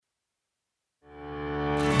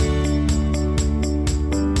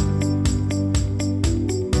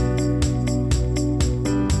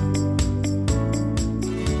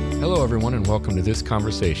everyone, and welcome to this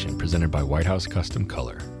conversation presented by White House Custom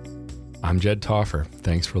Color. I'm Jed Toffer.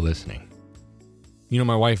 Thanks for listening. You know,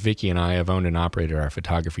 my wife Vicki and I have owned and operated our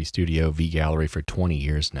photography studio, V Gallery, for 20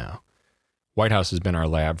 years now. White House has been our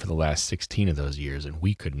lab for the last 16 of those years, and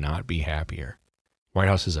we could not be happier. White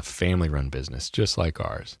House is a family-run business, just like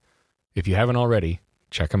ours. If you haven't already,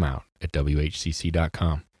 check them out at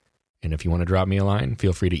WHCC.com. And if you want to drop me a line,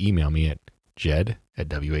 feel free to email me at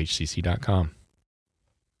jed@WHCC.com.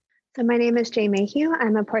 So my name is Jay Mayhew.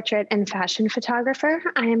 I'm a portrait and fashion photographer.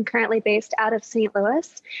 I am currently based out of St.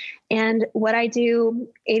 Louis. And what I do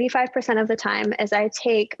 85% of the time is I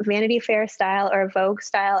take Vanity Fair style or Vogue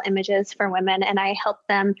style images for women, and I help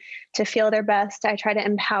them to feel their best. I try to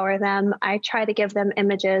empower them. I try to give them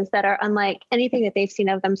images that are unlike anything that they've seen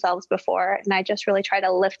of themselves before. And I just really try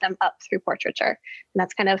to lift them up through portraiture. And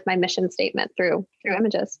that's kind of my mission statement through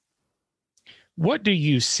images. What do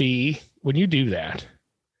you see when you do that?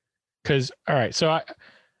 Because, all right, so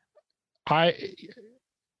you're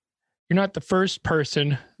not the first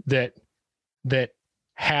person that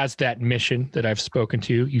has that mission that I've spoken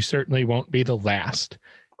to. You certainly won't be the last.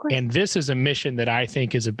 And this is a mission that I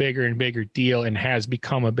think is a bigger and bigger deal and has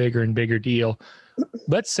become a bigger and bigger deal.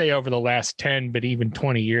 Let's say over the last 10, but even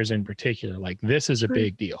 20 years in particular, like this is a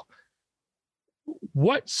big deal.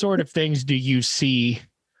 What sort of things do you see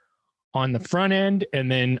on the front end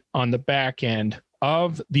and then on the back end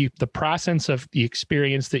of the process of the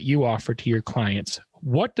experience that you offer to your clients?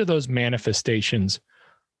 What do those manifestations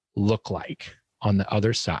look like on the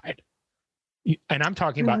other side? And I'm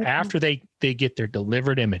talking about after they get their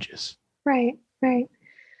delivered images. Right.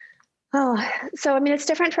 Oh, so I mean, it's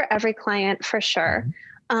different for every client for sure.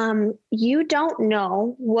 You don't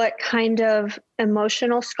know what kind of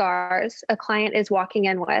emotional scars a client is walking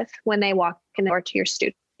in with when they walk in or to your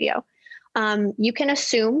studio. You can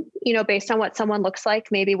assume, based on what someone looks like,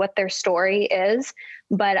 maybe what their story is.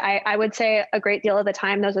 But I would say a great deal of the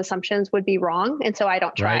time, those assumptions would be wrong. And so I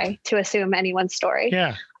don't try to assume anyone's story.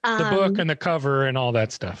 Yeah. The book and the cover and all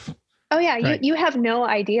that stuff. Oh, yeah. Right. You have no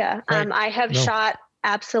idea. Right. I have shot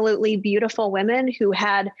absolutely beautiful women who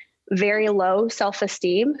had very low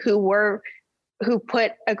self-esteem, who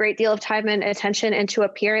put a great deal of time and attention into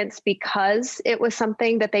appearance because it was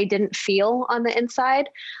something that they didn't feel on the inside.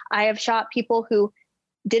 I have shot people who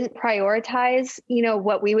didn't prioritize,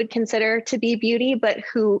 what we would consider to be beauty, but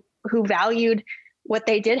who valued what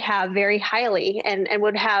they did have very highly and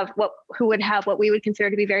would have what we would consider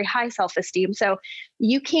to be very high self-esteem. So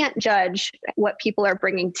you can't judge what people are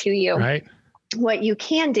bringing to you. Right. What you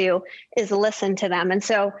can do is listen to them. And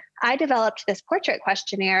so I developed this portrait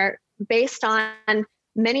questionnaire based on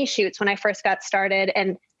many shoots when I first got started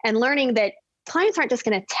and learning that clients aren't just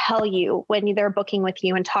going to tell you when they're booking with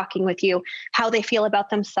you and talking with you how they feel about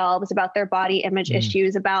themselves, about their body image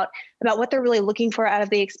issues, about what they're really looking for out of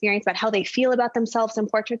the experience, about how they feel about themselves in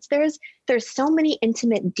portraits. There's so many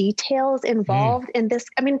intimate details involved in this.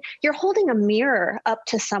 I mean, you're holding a mirror up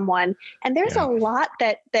to someone and there's a lot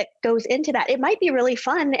that goes into that. It might be really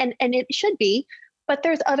fun and it should be, but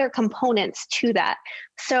there's other components to that.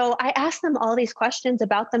 So I ask them all these questions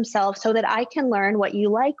about themselves so that I can learn what you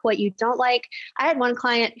like, what you don't like. I had one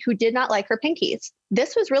client who did not like her pinkies.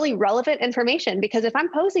 This was really relevant information because if I'm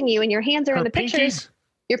posing you and your hands are in the pictures,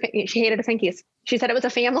 she hated the pinkies. She said it was a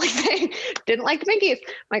family thing, didn't like the pinkies.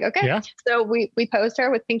 I'm like, okay. Yeah. So we posed her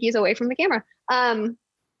with pinkies away from the camera. But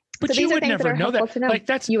so you would never know that. Like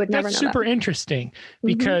that's super interesting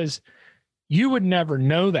because you would never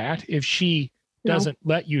know that if she doesn't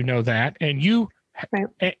let you know that. And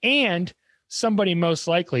and somebody most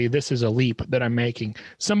likely, this is a leap that I'm making.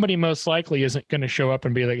 Somebody most likely isn't going to show up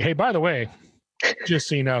and be like, hey, by the way, just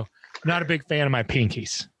so you know, not a big fan of my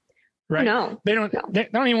pinkies. Right. No, they don't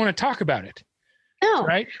even want to talk about it. No.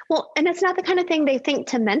 Right. Well, and it's not the kind of thing they think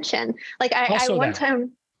to mention. Like I one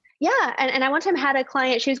time had a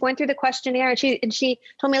client, she was going through the questionnaire and she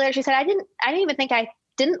told me later, she said, I didn't even think I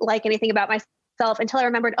didn't like anything about myself until I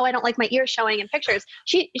remembered, I don't like my ears showing in pictures.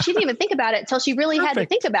 She didn't even think about it until she really had to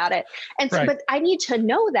think about it. And so, but I need to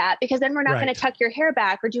know that because then we're not going to tuck your hair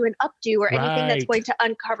back or do an updo or anything that's going to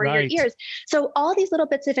uncover your ears. So all these little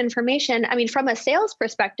bits of information, I mean, from a sales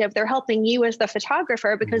perspective, they're helping you as the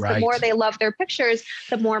photographer because the more they love their pictures,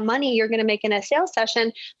 the more money you're going to make in a sales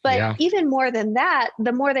session. But even more than that,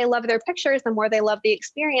 the more they love their pictures, the more they love the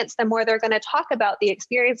experience, the more they're going to talk about the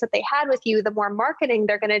experience that they had with you, the more marketing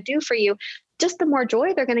they're going to do for you. Just the more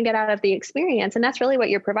joy they're going to get out of the experience. And that's really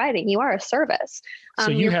what you're providing. You are a service.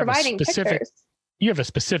 So you're providing pictures. You have a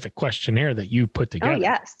specific questionnaire that you put together. Oh,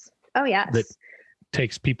 yes. That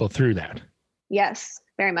takes people through that. Yes,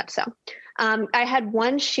 very much so. I had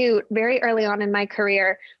one shoot very early on in my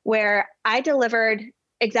career where I delivered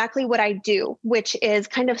exactly what I do, which is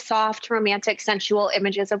kind of soft, romantic, sensual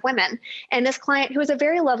images of women. And this client, who was a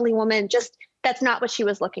very lovely woman, just that's not what she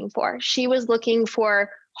was looking for. She was looking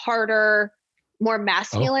for harder, more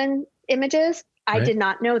masculine images. I did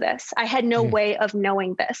not know this. I had no way of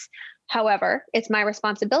knowing this. However, it's my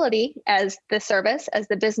responsibility as the service, as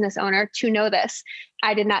the business owner, to know this.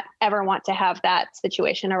 I did not ever want to have that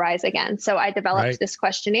situation arise again. So I developed this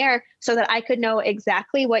questionnaire so that I could know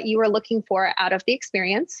exactly what you were looking for out of the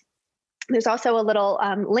experience. There's also a little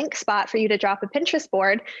link spot for you to drop a Pinterest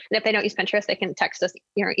board. And if they don't use Pinterest, they can text us,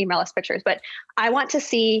 email us pictures. But I want to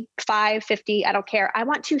see 5, 50, I don't care. I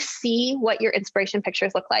want to see what your inspiration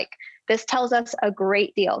pictures look like. This tells us a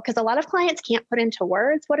great deal because a lot of clients can't put into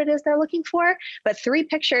words what it is they're looking for, but 3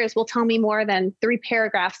 pictures will tell me more than 3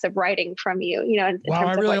 paragraphs of writing from you, in terms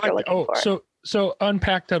of what you're looking for. So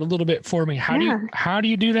unpack that a little bit for me. How do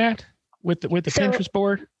you do that with the Pinterest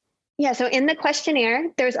board? Yeah. So in the questionnaire,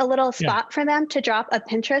 there's a little spot for them to drop a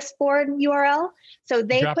Pinterest board URL. So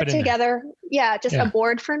they put together, a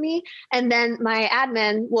board for me. And then my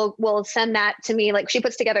admin will send that to me. Like she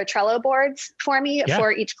puts together Trello boards for me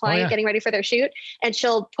for each client getting ready for their shoot. And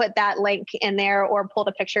she'll put that link in there or pull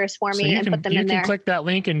the pictures for me and put them in there. You can click that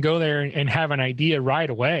link and go there and have an idea right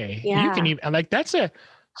away. Yeah. You can even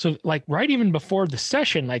right even before the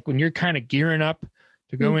session, like when you're kind of gearing up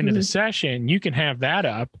to go into the session, you can have that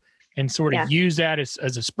up and sort of use that as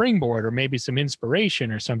a springboard or maybe some inspiration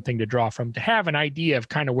or something to draw from, to have an idea of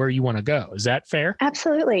kind of where you want to go. Is that fair?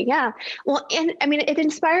 Absolutely. Yeah. Well, and I mean, it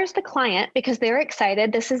inspires the client because they're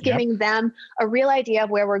excited. This is giving them a real idea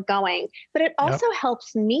of where we're going, but it also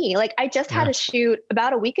helps me. Like I just had a shoot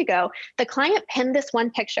about a week ago. The client pinned this one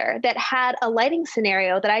picture that had a lighting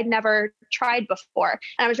scenario that I'd never tried before.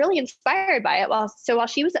 And I was really inspired by it. While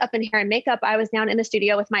she was up in hair and makeup, I was down in the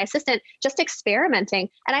studio with my assistant, just experimenting.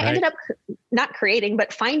 And I ended up not creating,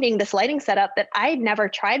 but finding this lighting setup that I'd never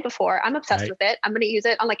tried before. I'm obsessed with it. I'm going to use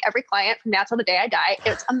it on like every client from now till the day I die.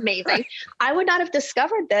 It's amazing. I would not have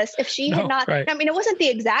discovered this if she had not, I mean, it wasn't the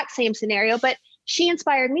exact same scenario, but she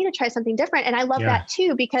inspired me to try something different. And I love that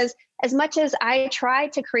too, because as much as I try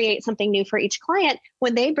to create something new for each client,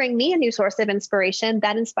 when they bring me a new source of inspiration,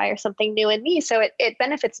 that inspires something new in me. So it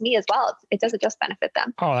benefits me as well. It doesn't just benefit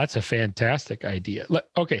them. Oh, that's a fantastic idea.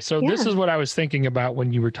 Okay. So this is what I was thinking about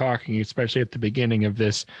when you were talking, especially at the beginning of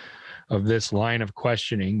this line of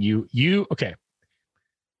questioning. Okay.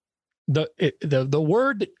 The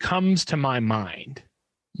word that comes to my mind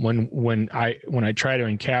when I try to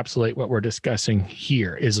encapsulate what we're discussing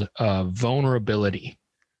here is vulnerability.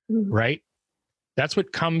 Right? That's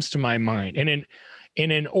what comes to my mind. And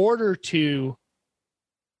in order to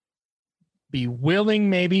be willing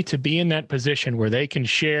maybe to be in that position where they can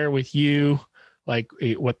share with you like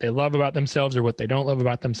what they love about themselves or what they don't love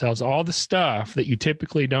about themselves, all the stuff that you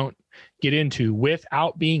typically don't get into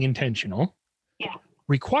without being intentional,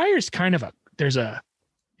 requires kind of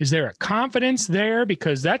is there a confidence there?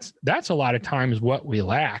 Because that's a lot of times what we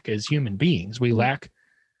lack as human beings. We lack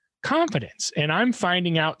confidence. And I'm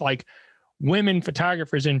finding out like women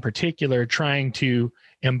photographers in particular trying to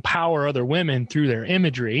empower other women through their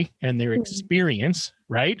imagery and their experience,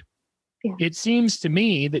 right? Yeah. It seems to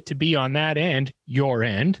me that to be on that end, your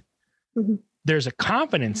end, there's a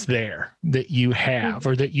confidence there that you have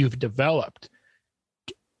or that you've developed.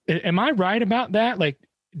 Am I right about that? Like,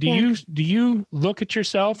 do you look at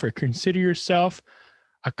yourself or consider yourself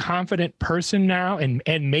a confident person now?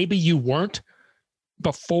 And maybe you weren't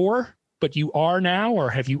before, but you are now, or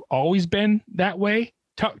have you always been that way?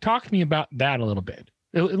 Talk to me about that a little bit.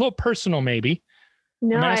 A little personal, maybe.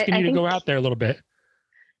 No, I'm asking you to go out there a little bit.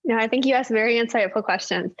 No, I think you asked very insightful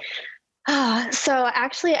questions. So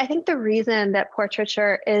actually, I think the reason that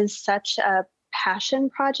portraiture is such a passion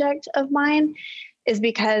project of mine is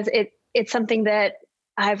because it's something that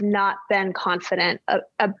I've not been confident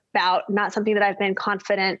about, not something that I've been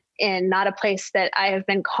confident in, not a place that I have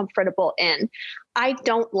been comfortable in. I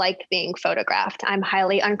don't like being photographed. I'm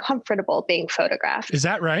highly uncomfortable being photographed. Is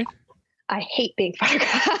that right? I hate being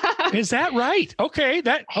photographed. Is that right? Okay.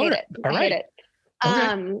 I hate it. All right. I hate it.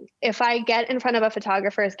 Okay. If I get in front of a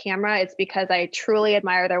photographer's camera, it's because I truly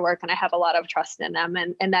admire their work and I have a lot of trust in them.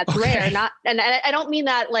 And that's rare. And I don't mean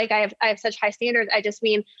that like I have such high standards. I just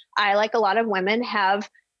mean I, like a lot of women, have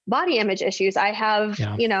body image issues. I have,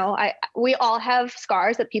 we all have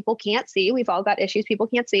scars that people can't see. We've all got issues people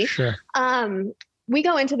can't see. Sure. We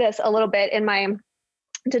go into this a little bit in my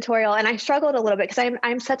tutorial, and I struggled a little bit because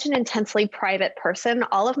I'm such an intensely private person.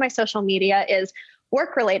 All of my social media is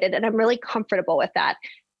work related, and I'm really comfortable with that.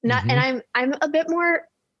 And I'm a bit more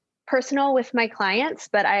personal with my clients,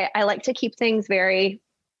 but I like to keep things very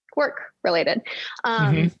work related.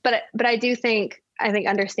 But I do think,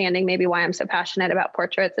 understanding maybe why I'm so passionate about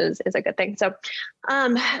portraits is a good thing. So,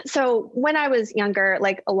 so when I was younger,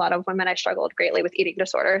 like a lot of women, I struggled greatly with eating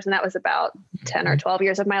disorders, and that was about 10 or 12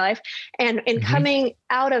 years of my life. And in coming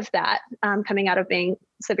out of that, coming out of being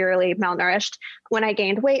severely malnourished, when I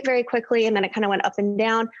gained weight very quickly, and then it kind of went up and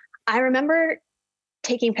down, I remember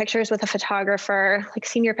taking pictures with a photographer, like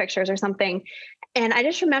senior pictures or something. And I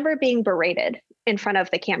just remember being berated in front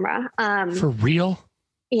of the camera. For real?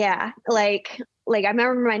 Yeah. Like I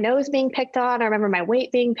remember my nose being picked on. I remember my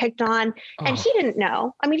weight being picked on. And he didn't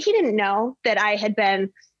know. I mean, he didn't know that I had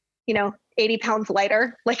been, 80 pounds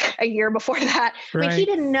lighter, like a year before that. Right. I mean, he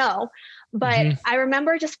didn't know. But I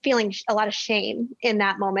remember just feeling a lot of shame in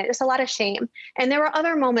that moment, just a lot of shame. And there were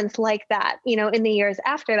other moments like that, in the years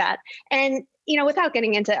after that. And, without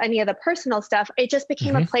getting into any of the personal stuff, it just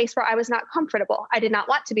became a place where I was not comfortable. I did not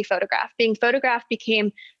want to be photographed. Being photographed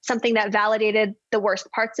became something that validated the worst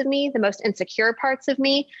parts of me, the most insecure parts of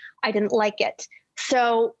me. I didn't like it.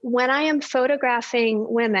 So when I am photographing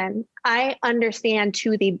women, I understand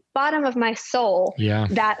to the bottom of my soul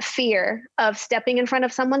that fear of stepping in front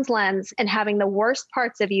of someone's lens and having the worst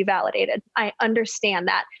parts of you validated. I understand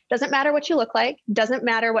that. Doesn't matter what you look like. Doesn't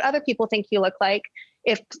matter what other people think you look like.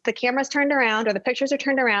 If the camera's turned around or the pictures are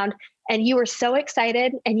turned around and you were so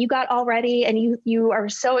excited and you got all ready and you are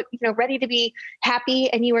so, ready to be happy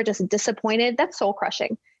and you are just disappointed, that's soul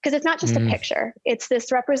crushing. Because it's not just a picture. It's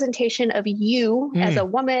this representation of you as a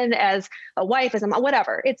woman, as a wife, as a mom,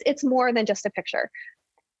 whatever. It's more than just a picture.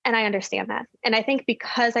 And I understand that. And I think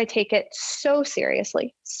because I take it so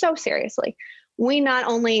seriously, we not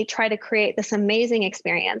only try to create this amazing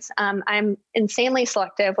experience. I'm insanely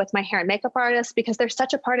selective with my hair and makeup artists because they're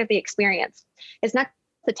such a part of the experience. It's not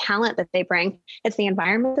the talent that they bring. It's the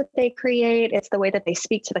environment that they create. It's the way that they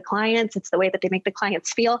speak to the clients. It's the way that they make the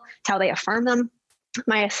clients feel. It's how they affirm them.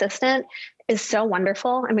 My assistant is so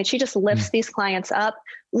wonderful. I mean, she just lifts these clients up.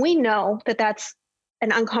 We know that that's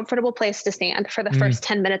an uncomfortable place to stand for the first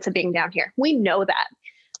 10 minutes of being down here. We know that.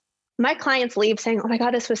 My clients leave saying, oh my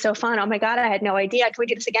God, this was so fun. Oh my God, I had no idea. Can we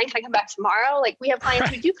do this again? Can I come back tomorrow? Like we have clients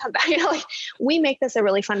who do come back, we make this a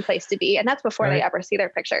really fun place to be. And that's before they ever see their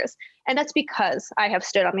pictures. And that's because I have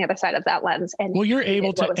stood on the other side of that lens. And you're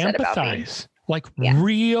able to empathize, like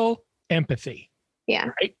real empathy. Yeah.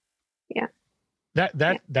 Right? Yeah.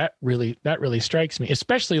 That really strikes me,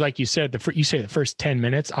 especially like you said, you say the first 10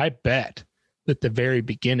 minutes. I bet that the very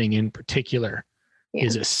beginning in particular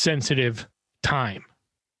is a sensitive time,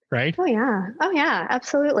 right? Oh yeah,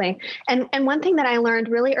 absolutely. And one thing that I learned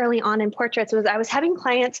really early on in portraits was I was having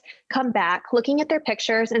clients come back looking at their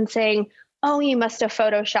pictures and saying, oh, you must have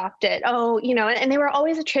photoshopped it. Oh, and they were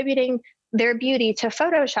always attributing their beauty to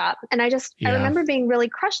Photoshop. And I remember being really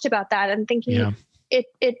crushed about that and thinking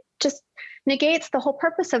it just negates the whole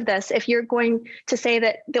purpose of this. If you're going to say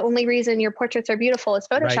that the only reason your portraits are beautiful is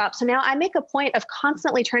Photoshop. Right. So now I make a point of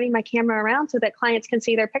constantly turning my camera around so that clients can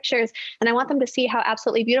see their pictures. And I want them to see how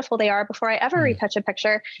absolutely beautiful they are before I ever retouch a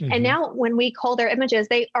picture. And now when we cull their images,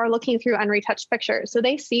 they are looking through unretouched pictures. So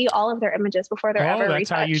they see all of their images before they're ever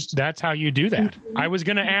retouched. That's how you do that. I was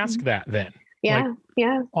going to ask that then. Yeah.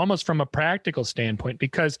 Almost from a practical standpoint,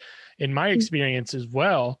 because in my experience as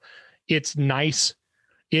well, it's nice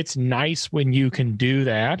when you can do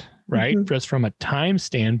that, right? Just from a time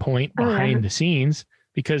standpoint behind the scenes,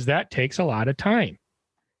 because that takes a lot of time.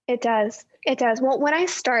 It does. Well, when I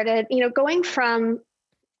started, going from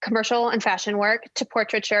commercial and fashion work to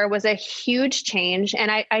portraiture was a huge change. And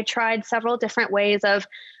I tried several different ways of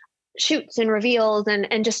shoots and reveals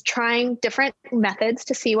and just trying different methods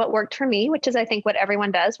to see what worked for me, which is I think what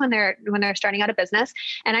everyone does when they're starting out a business.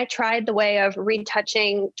 And I tried the way of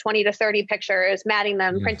retouching 20 to 30 pictures, matting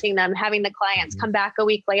them, printing them, having the clients come back a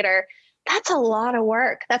week later. That's a lot of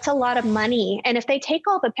work. That's a lot of money. And if they take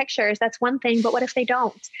all the pictures, that's one thing. But what if they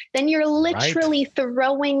don't? Then you're literally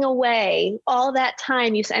throwing away all that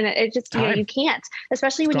time. And it just, you can't,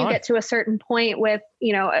 especially when you get to a certain point with,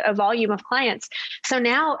 a volume of clients. So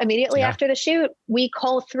now immediately after the shoot, we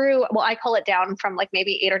cull through, I cull it down from like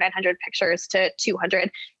maybe 800 or 900 pictures to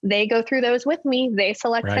 200. They go through those with me. They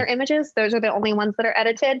select their images. Those are the only ones that are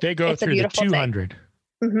edited. They go through the 200.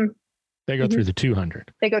 They go through the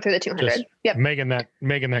 200. They go through the 200. Yep. Making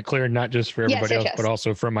that clear, not just for everybody else, but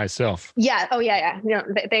also for myself. Yeah. Oh yeah. Yeah.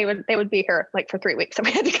 They would be here like for 3 weeks. So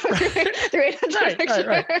we had to go through 800 pictures.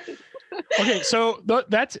 Right. Okay. So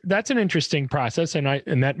that's an interesting process.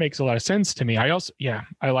 And that makes a lot of sense to me. I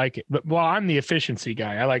like it, but I'm the efficiency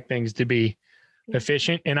guy. I like things to be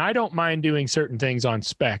efficient. And I don't mind doing certain things on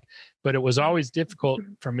spec, but it was always difficult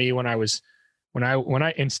for me when I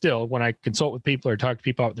consult with people or talk to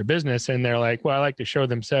people about their business, and they're like, well, I like to show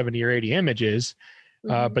them 70 or 80 images.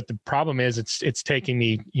 But the problem is it's taking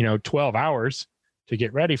me, 12 hours to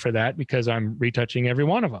get ready for that because I'm retouching every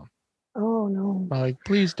one of them. Oh no. I'm like,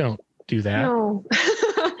 please don't do that. No.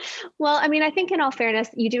 Well, I mean, I think in all fairness,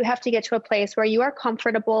 you do have to get to a place where you are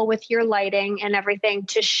comfortable with your lighting and everything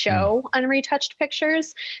to show unretouched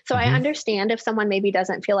pictures. So I understand if someone maybe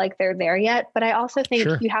doesn't feel like they're there yet, but I also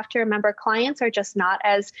think you have to remember clients are just not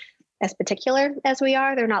as particular as we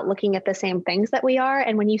are. They're not looking at the same things that we are.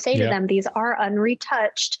 And when you say to them, these are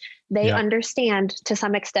unretouched, they understand to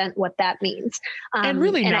some extent what that means. And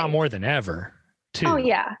really now more than ever, too. Oh,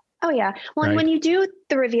 yeah. Well, and when you do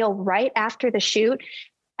the reveal right after the shoot,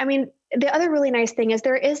 I mean, the other really nice thing is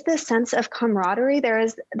there is this sense of camaraderie. There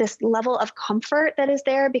is this level of comfort that is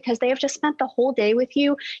there because they have just spent the whole day with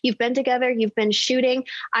you. You've been together, you've been shooting.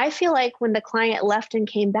 I feel like when the client left and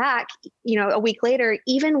came back, a week later,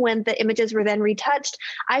 even when the images were then retouched,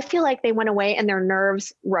 I feel like they went away and their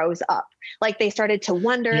nerves rose up. Like they started to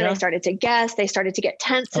wonder, they started to guess, they started to get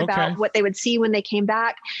tense about what they would see when they came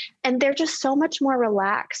back. And they're just so much more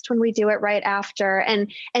relaxed when we do it right after.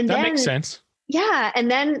 And that then makes sense. Yeah. And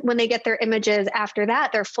then when they get their images after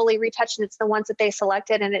that, they're fully retouched and it's the ones that they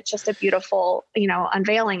selected. And it's just a beautiful,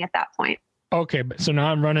 unveiling at that point. Okay. But so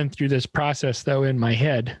now I'm running through this process though in my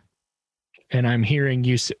head and I'm hearing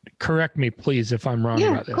you correct me, please, if I'm wrong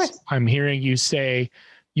about this. Course. I'm hearing you say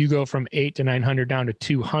you go from 800 to 900 down to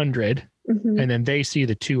 200 and then they see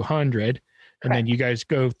the 200 and then you guys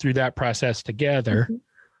go through that process together.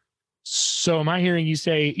 So am I hearing you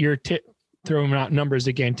say you're throwing out numbers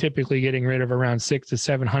again, typically getting rid of around 600 to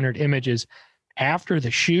 700 images after the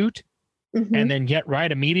shoot and then get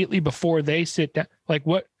right immediately before they sit down? Like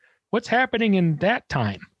what's happening in that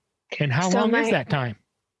time and how long is that time?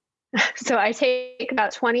 So I take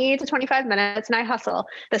about 20 to 25 minutes and I hustle.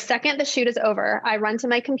 The second the shoot is over, I run to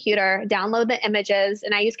my computer, download the images,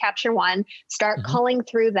 and I use Capture One, start culling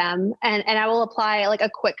through them, and I will apply like a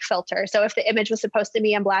quick filter. So if the image was supposed to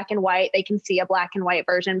be in black and white, they can see a black and white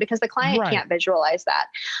version because the client can't visualize that.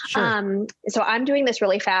 Sure. So I'm doing this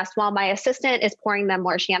really fast while my assistant is pouring them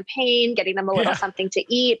more champagne, getting them a little something to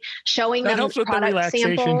eat, showing them product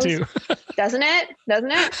samples. Too. Doesn't it?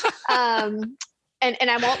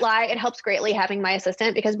 And I won't lie, it helps greatly having my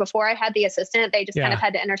assistant because before I had the assistant, they just kind of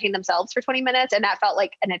had to entertain themselves for 20 minutes and that felt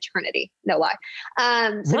like an eternity. No lie.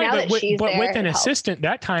 So now that she's there, with an assistant,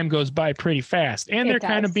 that time goes by pretty fast and they're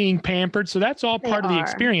kind of being pampered. So that's all part of the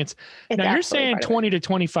experience. Now you're saying 20 to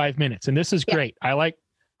 25 minutes and this is great. I like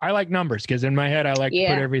numbers because in my head, I like to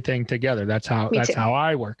put everything together. That's how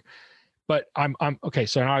I work. But I'm okay.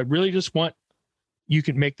 So now I really just want, you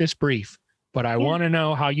can make this brief. But I want to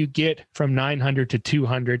know how you get from 900 to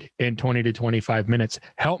 200 in 20 to 25 minutes.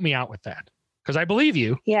 Help me out with that because I believe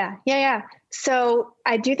you. Yeah. So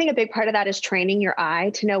I do think a big part of that is training your eye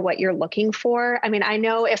to know what you're looking for. I mean, I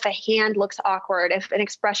know if a hand looks awkward, if an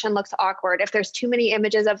expression looks awkward, if there's too many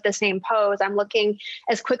images of the same pose, I'm looking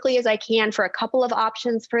as quickly as I can for a couple of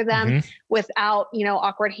options for them without,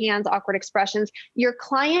 awkward hands, awkward expressions. Your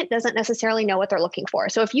client doesn't necessarily know what they're looking for.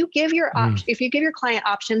 So if you give your client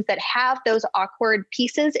options that have those awkward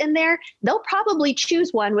pieces in there, they'll probably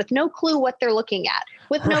choose one with no clue what they're looking at,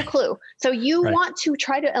 with no clue. So you want to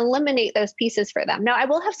try to eliminate those pieces for them. Now, I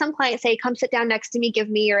will have some clients say, come sit down next to me, give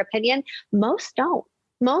me your opinion. Most don't.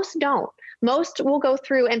 Most will go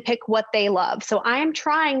through and pick what they love. So I am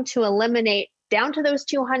trying to eliminate down to those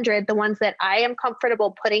 200, the ones that I am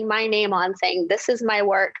comfortable putting my name on saying, this is my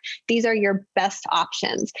work. These are your best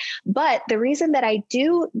options. But the reason that I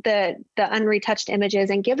do the unretouched images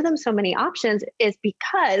and give them so many options is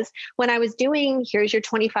because when I was doing, here's your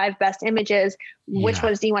 25 best images, which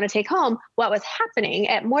ones do you want to take home? What was happening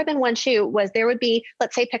at more than one shoot was there would be,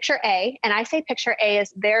 let's say picture A, and I say picture A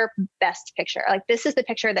is their best picture. Like this is the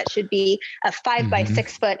picture that should be a 5 by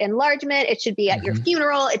 6 foot enlargement. It should be at your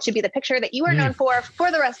funeral. It should be the picture that you are known for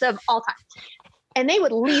the rest of all time. And they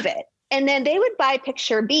would leave it. And then they would buy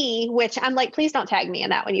picture B, which I'm like, please don't tag me in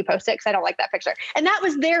that when you post it because I don't like that picture. And that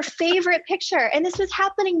was their favorite picture. And this was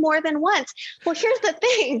happening more than once. Well, here's the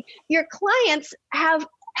thing. Your clients have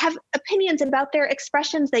opinions about their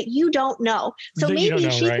expressions that you don't know. So maybe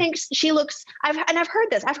she thinks she looks, I've heard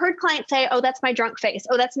this. I've heard clients say, oh, that's my drunk face.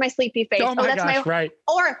 Oh, that's my sleepy face. Oh, that's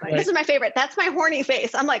this is my favorite. That's my horny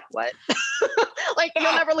face. I'm like, what? Like,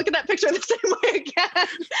 you'll never look at that picture the same way again.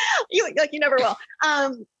 You never will.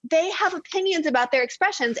 They have opinions about their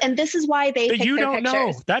expressions, and this is why they pick you their don't pictures.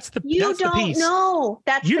 know. That's the piece. You don't know.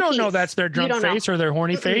 You don't know that's their drunk face or their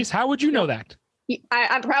horny face. How would you know that?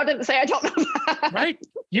 I'm proud to say I don't know that. Right?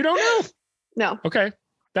 You don't know. No. Okay.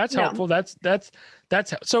 That's helpful. That's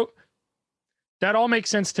so that all makes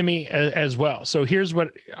sense to me as well. So here's what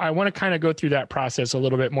I want to kind of go through that process a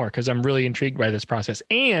little bit more, because I'm really intrigued by this process.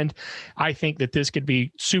 And I think that this could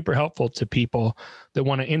be super helpful to people that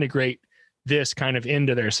want to integrate this kind of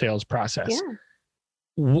into their sales process.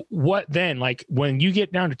 Yeah. What then? Like when you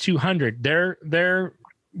get down to 200, they're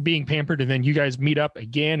being pampered, and then you guys meet up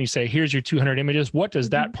again. You say, here's your 200 images. What does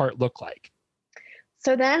that part look like?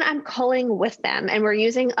 So then I'm culling with them, and we're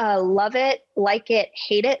using a love it, like it,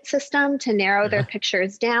 hate it system to narrow their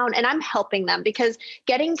pictures down. And I'm helping them, because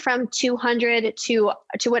getting from 200 to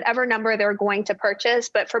whatever number they're going to purchase,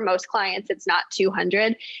 but for most clients, it's not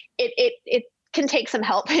 200. It can take some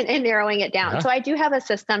help in narrowing it down. So I do have a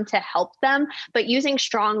system to help them, but using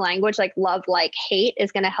strong language like love, like, hate is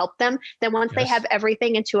going to help them. Then once they have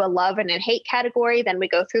everything into a love and a hate category, then we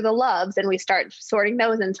go through the loves and we start sorting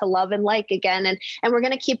those into love and like again. And we're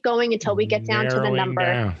going to keep going until we get down to the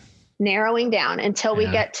number. Narrowing down until we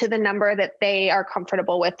get to the number that they are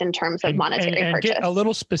comfortable with in terms of monetary purchase. Get a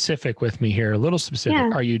little specific with me here. A little specific.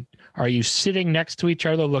 Yeah. Are you sitting next to each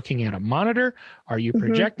other looking at a monitor? Are you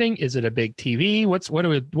projecting? Is it a big TV?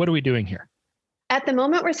 What are we doing here? At the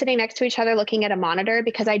moment, we're sitting next to each other looking at a monitor,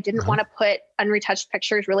 because I didn't want to put unretouched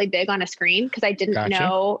pictures really big on a screen, because I didn't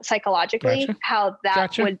know psychologically how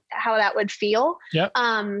that would feel. Yep.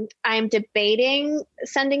 I'm debating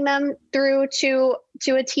sending them through to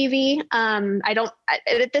a TV.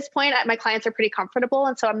 At this point, my clients are pretty comfortable,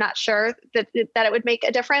 and so I'm not sure that it would make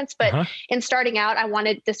a difference. But in starting out, I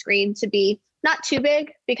wanted the screen to be not too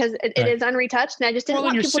big, because it is unretouched, and I just didn't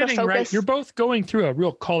want people to focus. Right, you're both going through a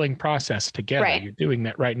real culling process together. Right. You're doing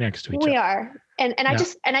that right next to each other. We are. And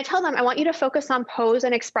I tell them, I want you to focus on pose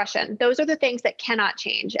and expression. Those are the things that cannot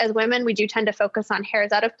change. As women, we do tend to focus on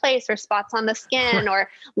hairs out of place or spots on the skin or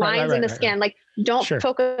lines in the skin. Like, don't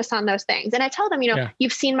focus on those things. And I tell them,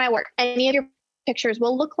 you've seen my work. Any of your pictures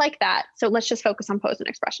will look like that. So let's just focus on pose and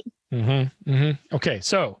expression. Okay.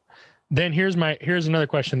 So then here's another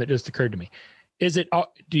question that just occurred to me.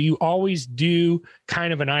 Do you always do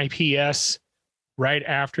kind of an IPS right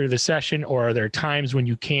after the session, or are there times when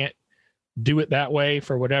you can't do it that way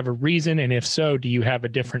for whatever reason? And if so, do you have a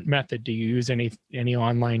different method? Do you use any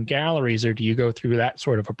online galleries, or do you go through that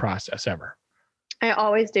sort of a process ever? I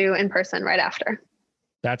always do in person right after.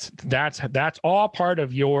 That's all part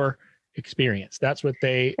of your experience.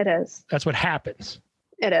 It is. That's what happens.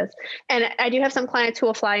 It is. And I do have some clients who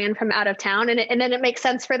will fly in from out of town, and then it makes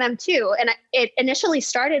sense for them too. And it initially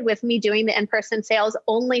started with me doing the in-person sales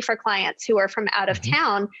only for clients who are from out of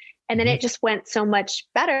town. And then it just went so much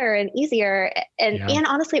better and easier. And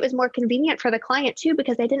honestly, it was more convenient for the client too,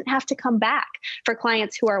 because they didn't have to come back. For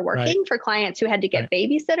clients who are working, for clients who had to get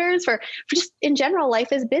babysitters, for just in general,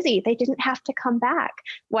 life is busy. They didn't have to come back.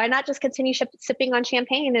 Why not just continue sipping on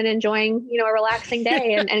champagne and enjoying, a relaxing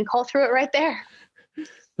day and call through it right there?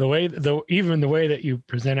 Even the way that you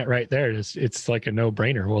present it right there it's like a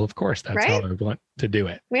no-brainer. Well, of course, that's how I want to do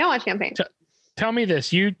it. We all want champagne. Tell me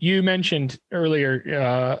this. You mentioned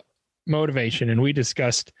earlier motivation, and we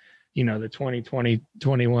discussed, the 2020 to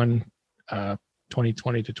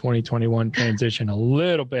 2021 transition a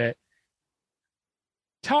little bit.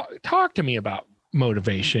 Talk to me about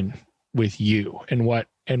motivation with you and what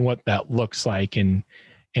that looks like, and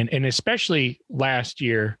especially last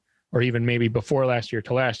year, or even maybe before last year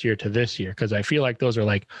to this year, because I feel like those are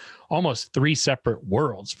like almost three separate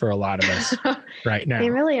worlds for a lot of us right now. They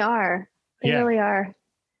really are. They really are.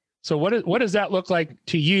 So what does that look like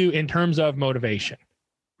to you in terms of motivation,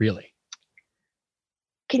 really?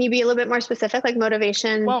 Can you be a little bit more specific, like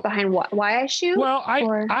motivation behind why I shoot? Well,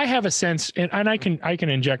 I have a sense, and I can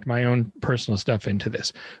inject my own personal stuff into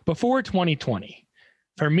this. Before 2020,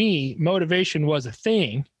 for me, motivation was a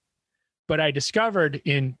thing. But I discovered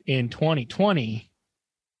in 2020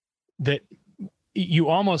 that you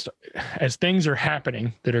almost, as things are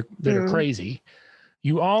happening that are crazy,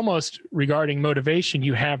 you almost, regarding motivation,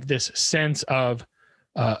 you have this sense of,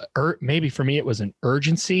 maybe for me it was an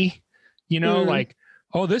urgency, like,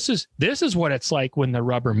 oh, this is what it's like when the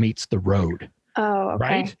rubber meets the road. Oh, okay.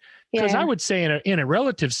 Right? Because I would say in a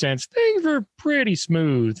relative sense, things are pretty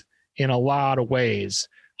smooth in a lot of ways.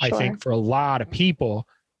 Sure. I think for a lot of people.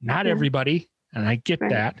 Not everybody, and I get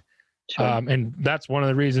that. Sure. And that's one of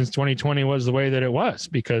the reasons 2020 was the way that it was,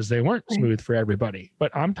 because they weren't smooth for everybody. But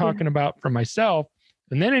I'm talking about for myself.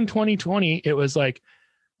 And then in 2020, it was like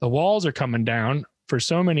the walls are coming down for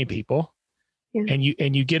so many people, and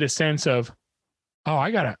you get a sense of, oh, I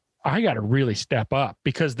gotta really step up,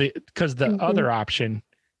 because the other option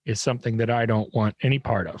is something that I don't want any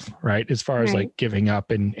part of, right? As far as like giving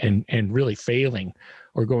up and really failing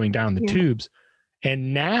or going down the tubes.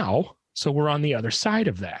 And now, so we're on the other side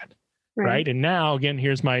of that, right? And now, again,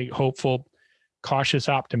 here's my hopeful, cautious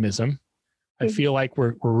optimism. I feel like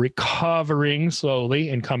we're recovering slowly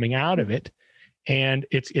and coming out of it. And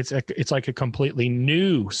it's like a completely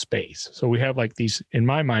new space. So we have like these, in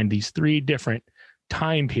my mind, these 3 different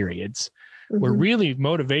time periods where really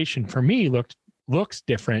motivation for me looks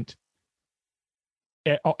different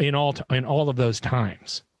in all of those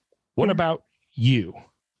times. What about you?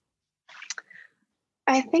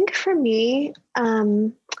 I think for me,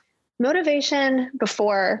 motivation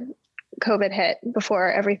before COVID hit,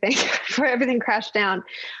 before everything crashed down,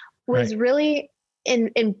 was really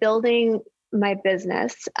in building my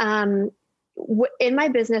business. In my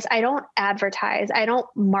business, I don't advertise, I don't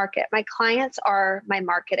market. My clients are my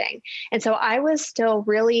marketing. And so I was still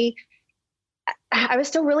really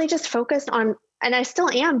just focused on, and I still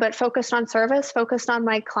am, but focused on service, focused on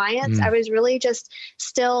my clients. I was really just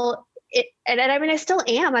still and I mean, I still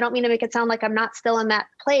am. I don't mean to make it sound like I'm not still in that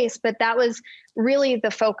place, but that was really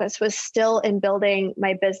the focus, was still in building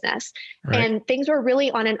my business. And things were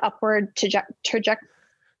really on an upward trajectory.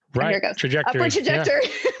 Right. Here it goes. Trajectory. Upward trajectory.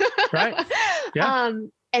 Right. Yeah.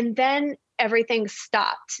 And then everything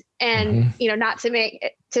stopped. And, not to make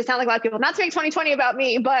it to sound like a lot of people, not to make 2020 about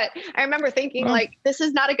me, but I remember thinking like, this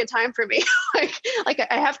is not a good time for me. like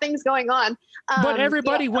I have things going on. But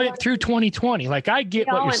everybody went through 2020. Like I get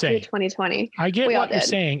what you're saying. 2020. I get what you're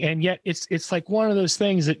saying. And yet it's like one of those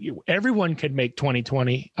things that everyone could make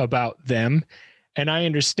 2020 about them. And I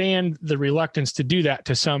understand the reluctance to do that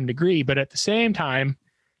to some degree, but at the same time,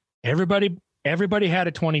 everybody had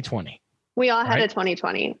a 2020. We all had a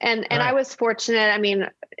 2020. And I was fortunate. I mean,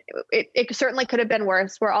 it certainly could have been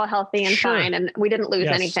worse. We're all healthy and fine, and we didn't lose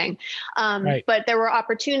anything. But there were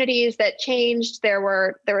opportunities that changed. There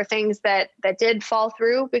were things that did fall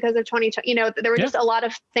through because of 2020. There were just a lot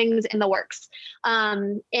of things in the works.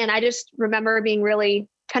 And I just remember being really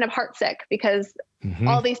kind of heartsick because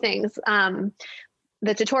all these things,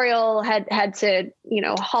 the tutorial had to,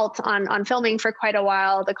 halt on filming for quite a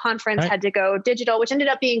while. The conference had to go digital, which ended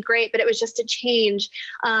up being great, but it was just a change.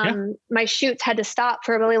 My shoots had to stop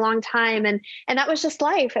for a really long time. And that was just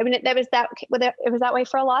life. I mean, it was that way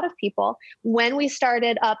for a lot of people. When we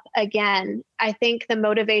started up again, I think the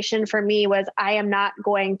motivation for me was, I am not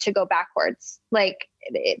going to go backwards. Like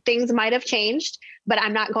things might've changed, but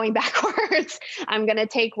I'm not going backwards. I'm going to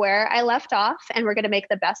take where I left off, and we're going to make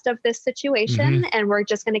the best of this situation. And we're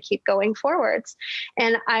just going to keep going forwards.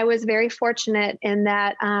 And I was very fortunate in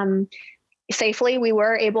that, safely, we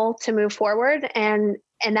were able to move forward, and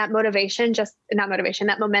that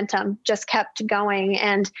that momentum just kept going.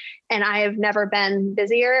 And I have never been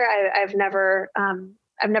busier. I've never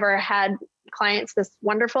had clients this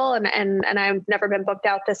wonderful, and I've never been booked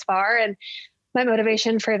out this far. And my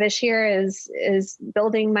motivation for this year is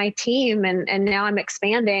building my team, and now I'm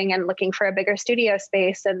expanding and looking for a bigger studio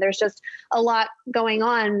space. And there's just a lot going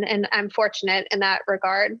on, and I'm fortunate in that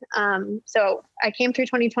regard. So I came through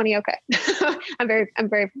 2020 okay. I'm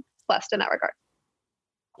very blessed in that regard.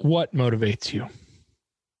 What motivates you?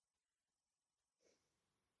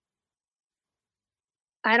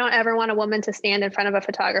 I don't ever want a woman to stand in front of a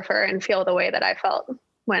photographer and feel the way that I felt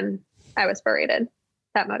when I was berated.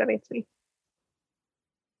 That motivates me.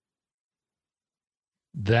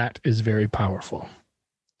 That is very powerful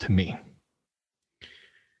to me.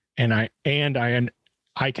 And I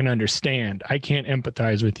can understand. I can't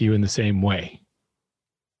empathize with you in the same way.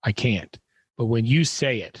 I can't. But when you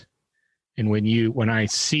say it, and when I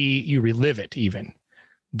see you relive it, even,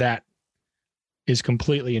 that is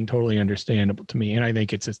completely and totally understandable to me. And I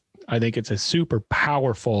think it's a super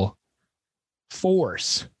powerful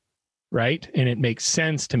force, right? And it makes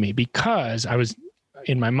sense to me, because I was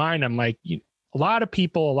in my mind, I'm like, a lot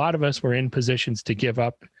of us were in positions to give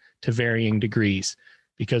up to varying degrees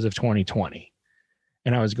because of 2020.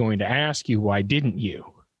 And I was going to ask you, why didn't you?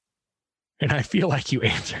 And I feel like you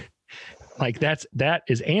answered. Like that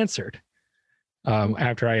is answered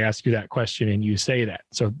after I ask you that question and you say that.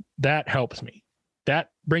 So that helps me. That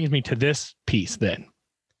brings me to this piece then.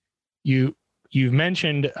 You've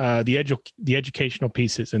mentioned the educational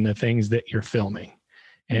pieces and the things that you're filming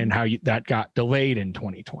and how that got delayed in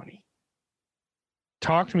 2020.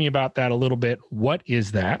 Talk to me about that a little bit. What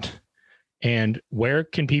is that? And where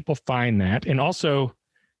can people find that? And also,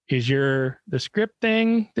 is the script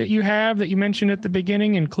thing that you have that you mentioned at the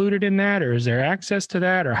beginning included in that, or is there access to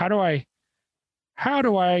that? Or how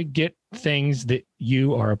do I get things that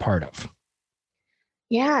you are a part of?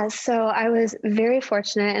 Yeah, so I was very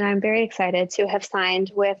fortunate and I'm very excited to have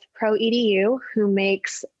signed with Pro EDU, who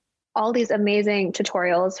makes all these amazing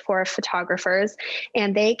tutorials for photographers.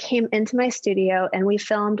 And they came into my studio and we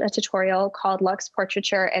filmed a tutorial called Luxe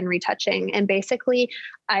Portraiture and Retouching. And basically,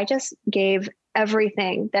 I just gave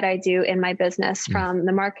everything that I do in my business, from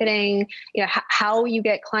the marketing, how you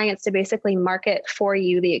get clients to basically market for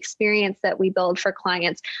you, the experience that we build for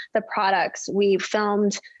clients, the products. We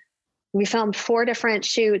filmed 4 different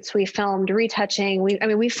shoots. We filmed retouching.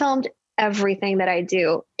 We filmed everything that I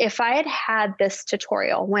do. If I had had this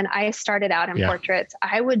tutorial when I started out in portraits,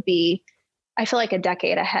 I feel like a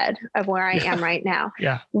decade ahead of where I am right now.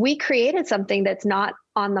 Yeah. We created something that's not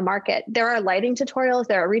on the market. There are lighting tutorials,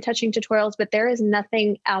 there are retouching tutorials, but there is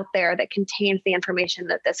nothing out there that contains the information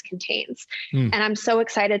that this contains. And I'm so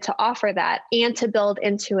excited to offer that and to build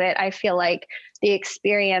into it. I feel like the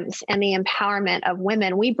experience and the empowerment of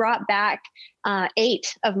women. We brought back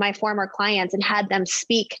 8 of my former clients and had them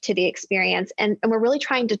speak to the experience. And we're really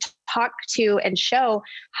trying to talk to and show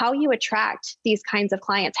how you attract these kinds of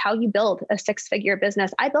clients, how you build a 6-figure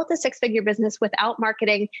business. I built a 6-figure business without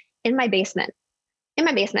marketing in my basement.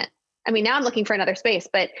 I mean, now I'm looking for another space,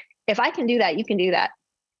 but if I can do that, you can do that.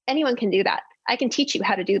 Anyone can do that. I can teach you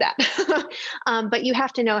how to do that. But you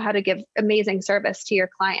have to know how to give amazing service to your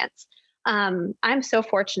clients. I'm so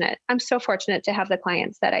fortunate. I'm so fortunate to have the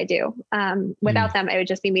clients that I do. Without them, it would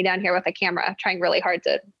just be me down here with a camera trying really hard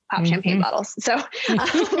to pop champagne bottles. So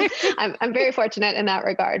I'm very fortunate in that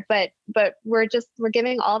regard, but we're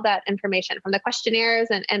giving all that information from the questionnaires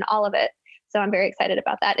and all of it. So I'm very excited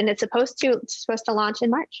about that. And it's supposed to launch in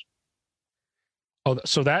March. Oh,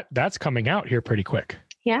 so that's coming out here pretty quick.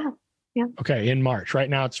 Yeah. Yeah. Okay. In March. Right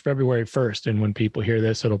now it's February 1st. And when people hear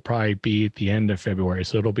this, it'll probably be at the end of February.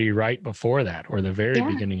 So it'll be right before that or the very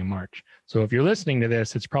beginning of March. So if you're listening to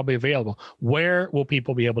this, it's probably available. Where will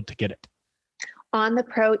people be able to get it? On the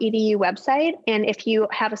Pro EDU website. And if you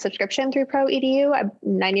have a subscription through Pro EDU, I'm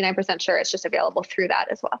 99% sure it's just available through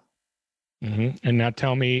that as well. Mm-hmm. And now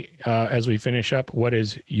tell me, as we finish up, what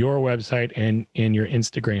is your website and your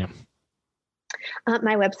Instagram?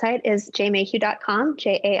 My website is jmayhew.com,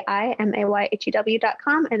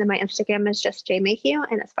 JAIMAYHEW.com. And then my Instagram is just jmayhew.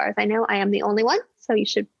 And as far as I know, I am the only one. So you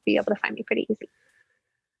should be able to find me pretty easy.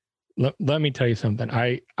 Let me tell you something.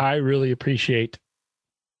 I really appreciate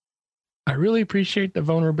the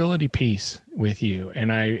vulnerability piece with you.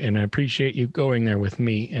 And I appreciate you going there with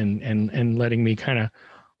me and letting me kind of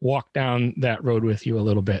walk down that road with you a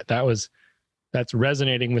little bit. That's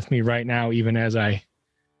resonating with me right now, even as I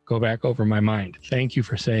go back over my mind. Thank you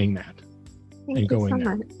for saying that. Thank you so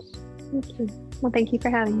much. Thank you. Well, thank you for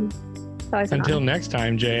having me. Until next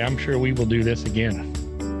time, Jay, I'm sure we will do this again.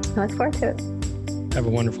 I look forward to it. Have a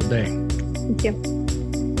wonderful day. Thank you.